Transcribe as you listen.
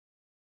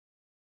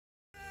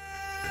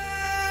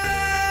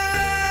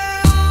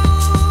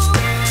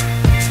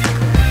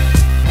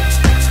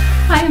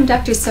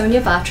Dr.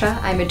 Sonia Batra.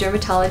 I'm a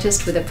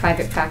dermatologist with a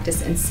private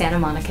practice in Santa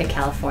Monica,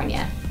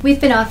 California.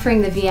 We've been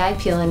offering the VI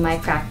peel in my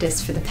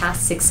practice for the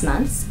past 6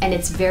 months, and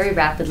it's very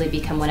rapidly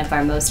become one of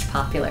our most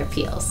popular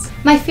peels.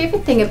 My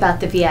favorite thing about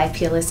the VI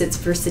peel is its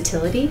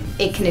versatility.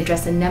 It can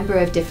address a number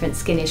of different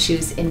skin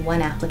issues in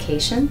one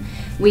application.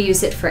 We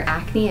use it for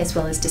acne as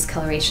well as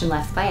discoloration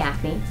left by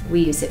acne.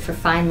 We use it for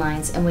fine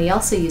lines, and we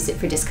also use it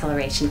for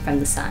discoloration from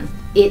the sun.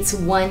 It's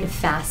one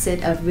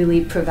facet of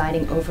really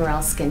providing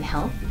overall skin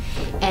health,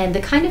 and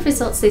the kind of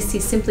results they see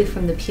simply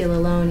from the peel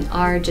alone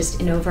are just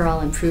an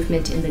overall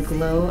improvement in the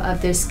glow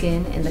of their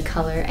skin, in the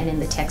color, and in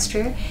the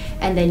texture,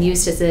 and then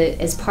used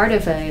as part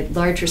of a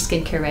larger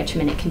skincare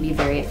regimen, it can be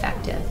very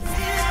effective.